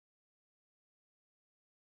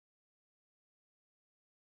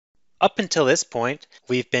Up until this point,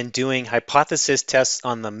 we've been doing hypothesis tests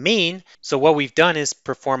on the mean. So what we've done is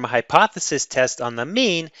perform a hypothesis test on the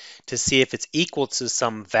mean to see if it's equal to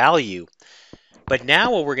some value. But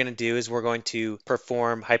now what we're going to do is we're going to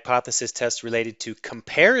perform hypothesis tests related to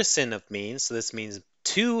comparison of means. So this means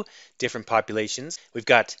two different populations. We've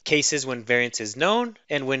got cases when variance is known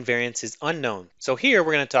and when variance is unknown. So here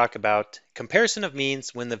we're going to talk about comparison of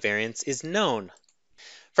means when the variance is known.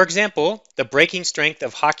 For example, the breaking strength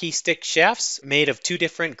of hockey stick shafts made of two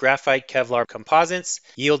different graphite Kevlar composites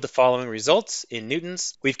yield the following results in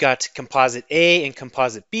newtons. We've got composite A and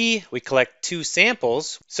composite B. We collect two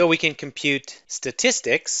samples so we can compute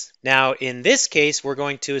statistics. Now, in this case, we're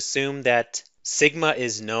going to assume that sigma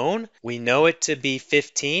is known. We know it to be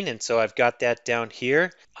 15, and so I've got that down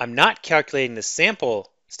here. I'm not calculating the sample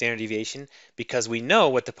standard deviation because we know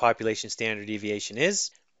what the population standard deviation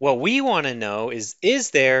is. What we want to know is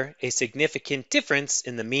there a significant difference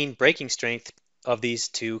in the mean breaking strength of these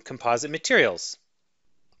two composite materials?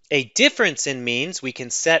 A difference in means, we can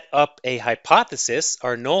set up a hypothesis.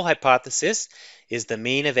 Our null hypothesis is the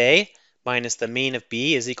mean of A minus the mean of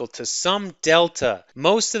B is equal to some delta.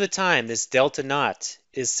 Most of the time, this delta naught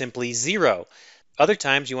is simply 0. Other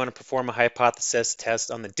times, you want to perform a hypothesis test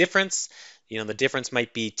on the difference. The difference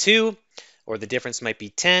might be 2, or the difference might be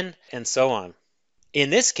 10, and so on. In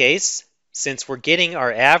this case, since we're getting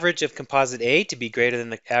our average of composite A to be greater than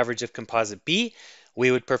the average of composite B, we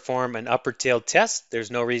would perform an upper-tailed test. There's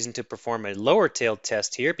no reason to perform a lower-tailed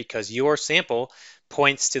test here because your sample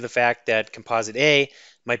points to the fact that composite A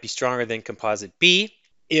might be stronger than composite B.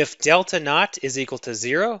 If delta naught is equal to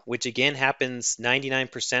 0, which again happens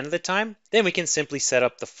 99% of the time, then we can simply set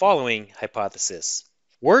up the following hypothesis.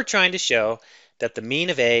 We're trying to show that the mean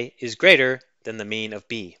of A is greater than the mean of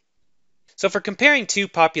B. So for comparing two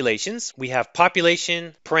populations, we have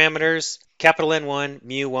population parameters, capital N1,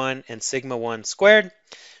 mu1, and sigma 1 squared.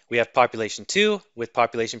 We have population 2 with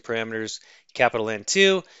population parameters, capital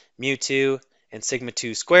N2, mu2, and sigma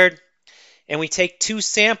 2 squared. And we take two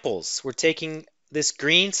samples. We're taking this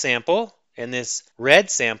green sample and this red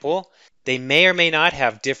sample. They may or may not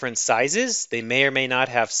have different sizes. They may or may not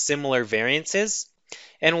have similar variances.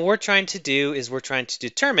 And what we're trying to do is we're trying to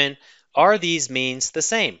determine, are these means the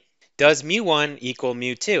same? Does mu1 equal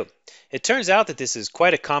mu2? It turns out that this is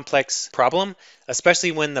quite a complex problem,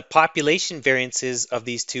 especially when the population variances of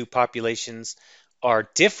these two populations are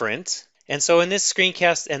different. And so in this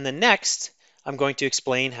screencast and the next, I'm going to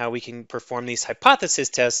explain how we can perform these hypothesis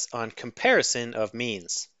tests on comparison of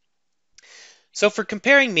means. So for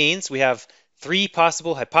comparing means, we have three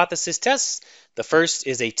possible hypothesis tests. The first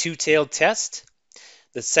is a two-tailed test.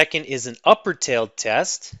 The second is an upper-tailed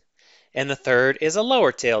test. And the third is a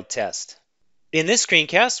lower-tailed test. In this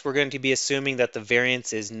screencast, we're going to be assuming that the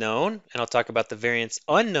variance is known, and I'll talk about the variance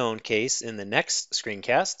unknown case in the next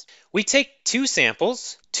screencast. We take two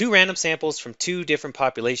samples, two random samples from two different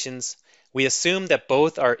populations. We assume that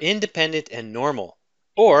both are independent and normal.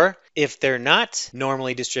 Or, if they're not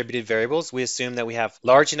normally distributed variables, we assume that we have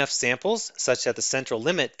large enough samples such that the central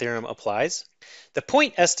limit theorem applies. The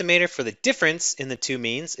point estimator for the difference in the two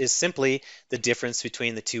means is simply the difference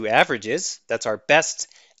between the two averages. That's our best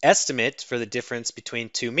estimate for the difference between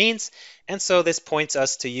two means, and so this points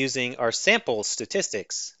us to using our sample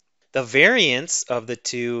statistics. The variance of the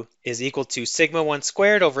two is equal to sigma 1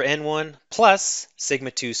 squared over n1 plus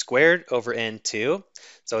sigma 2 squared over n2.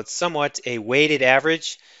 So it's somewhat a weighted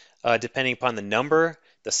average depending upon the number,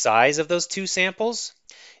 the size of those two samples.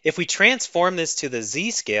 If we transform this to the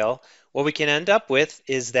z-scale, what we can end up with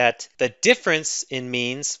is that the difference in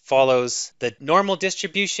means follows the normal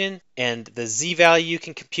distribution, and the z-value you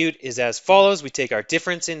can compute is as follows. We take our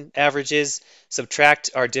difference in averages, subtract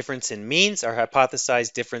our difference in means, our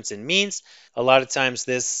hypothesized difference in means. A lot of times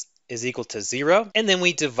this is equal to 0, and then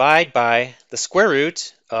we divide by the square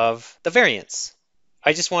root of the variance.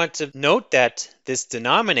 I just want to note that this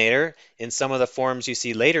denominator in some of the forms you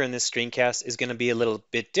see later in this screencast is going to be a little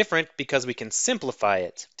bit different because we can simplify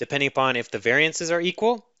it depending upon if the variances are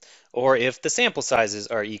equal or if the sample sizes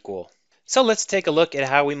are equal. So let's take a look at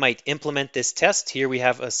how we might implement this test. Here we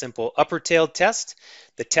have a simple upper-tailed test.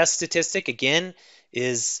 The test statistic again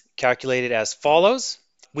is calculated as follows.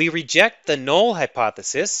 We reject the null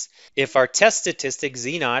hypothesis if our test statistic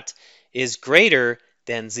z0 is greater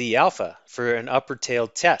than z alpha for an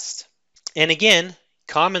upper-tailed test. And again,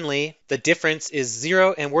 commonly the difference is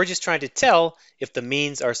 0, and we're just trying to tell if the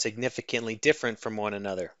means are significantly different from one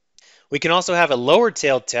another. We can also have a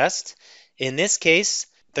lower-tailed test. In this case,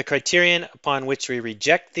 the criterion upon which we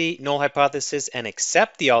reject the null hypothesis and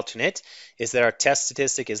accept the alternate is that our test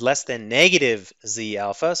statistic is less than negative z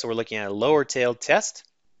alpha, so we're looking at a lower-tailed test.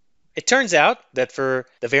 It turns out that for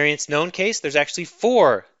the variance known case, there's actually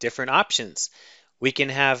 4 different options. We can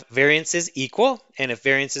have variances equal, and if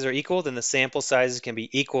variances are equal, then the sample sizes can be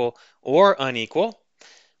equal or unequal.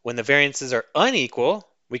 When the variances are unequal,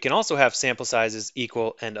 we can also have sample sizes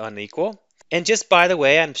equal and unequal. And just by the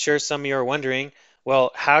way, I'm sure some of you are wondering,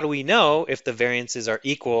 well, how do we know if the variances are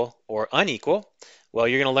equal or unequal? Well,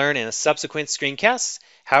 you're going to learn in a subsequent screencast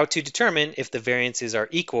how to determine if the variances are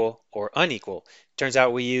equal or unequal. Turns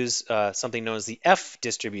out we use something known as the F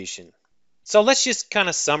distribution. So let's just kind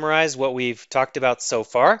of summarize what we've talked about so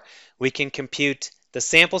far. We can compute the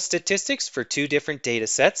sample statistics for 2 different data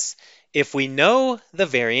sets. If we know the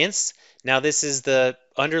variance, now this is the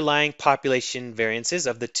underlying population variances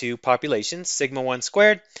of the 2 populations, sigma 1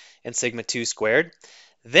 squared and sigma 2 squared,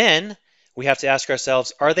 then we have to ask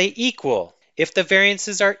ourselves, are they equal? If the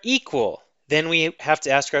variances are equal, then we have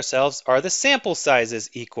to ask ourselves, are the sample sizes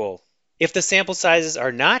equal? If the sample sizes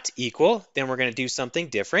are not equal, then we're going to do something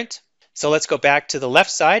different. So let's go back to the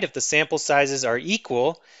left side. If the sample sizes are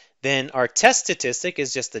equal, then our test statistic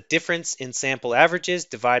is just the difference in sample averages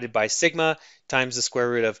divided by sigma times the square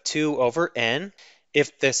root of 2 over n.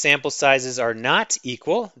 If the sample sizes are not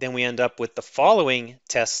equal, then we end up with the following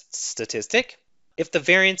test statistic. If the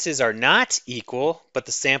variances are not equal, but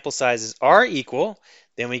the sample sizes are equal,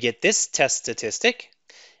 then we get this test statistic.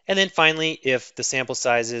 And then finally, if the sample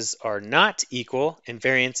sizes are not equal and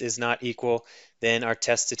variance is not equal, then our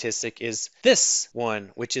test statistic is this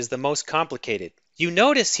one, which is the most complicated. You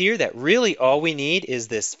notice here that really all we need is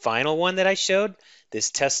this final one that I showed, this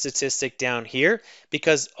test statistic down here,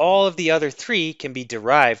 because all of the other 3 can be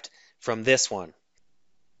derived from this one.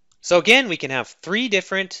 So again, we can have 3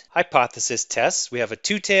 different hypothesis tests. We have a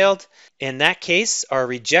two-tailed. In that case, our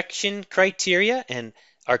rejection criteria and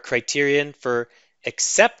our criterion for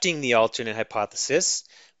accepting the alternate hypothesis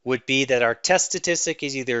would be that our test statistic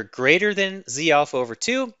is either greater than z alpha over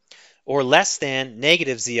 2 or less than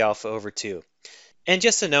negative z alpha over 2. And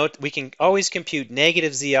just a note, we can always compute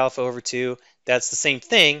negative z alpha over 2. That's the same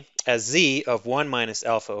thing as z of 1 minus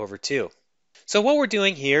alpha over 2. So what we're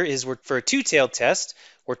doing here is for a two-tailed test,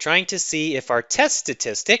 we're trying to see if our test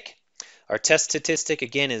statistic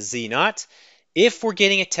again is z naught. If we're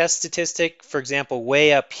getting a test statistic, for example,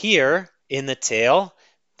 way up here in the tail,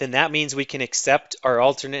 then that means we can accept our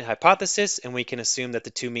alternate hypothesis and we can assume that the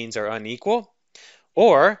 2 means are unequal.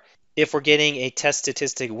 Or if we're getting a test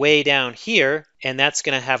statistic way down here, and that's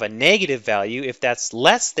going to have a negative value, if that's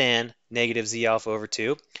less than negative z alpha over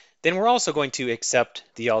 2, then we're also going to accept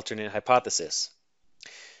the alternate hypothesis.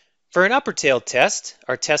 For an upper-tailed test,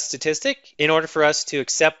 our test statistic, in order for us to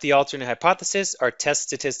accept the alternate hypothesis, our test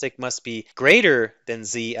statistic must be greater than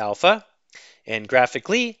z alpha. And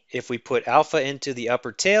graphically, if we put alpha into the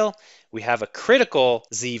upper tail, we have a critical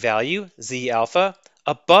z value, z alpha,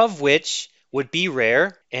 above which would be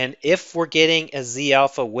rare. And if we're getting a z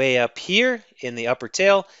alpha way up here in the upper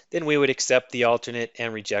tail, then we would accept the alternate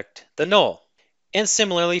and reject the null. And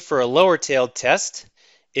similarly, for a lower-tailed test,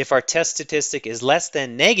 if our test statistic is less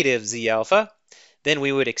than negative z alpha, then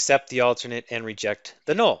we would accept the alternate and reject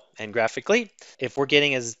the null. And graphically, if we're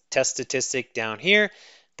getting a test statistic down here,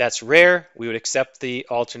 that's rare, we would accept the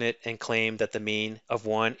alternate and claim that the mean of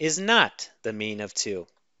 1 is not the mean of 2.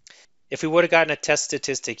 If we would have gotten a test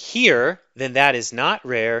statistic here, then that is not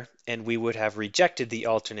rare, and we would have rejected the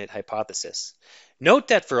alternate hypothesis. Note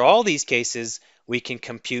that for all these cases, we can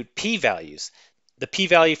compute p-values. The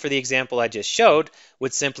p-value for the example I just showed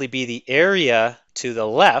would simply be the area to the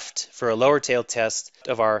left for a lower tail test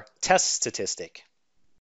of our test statistic.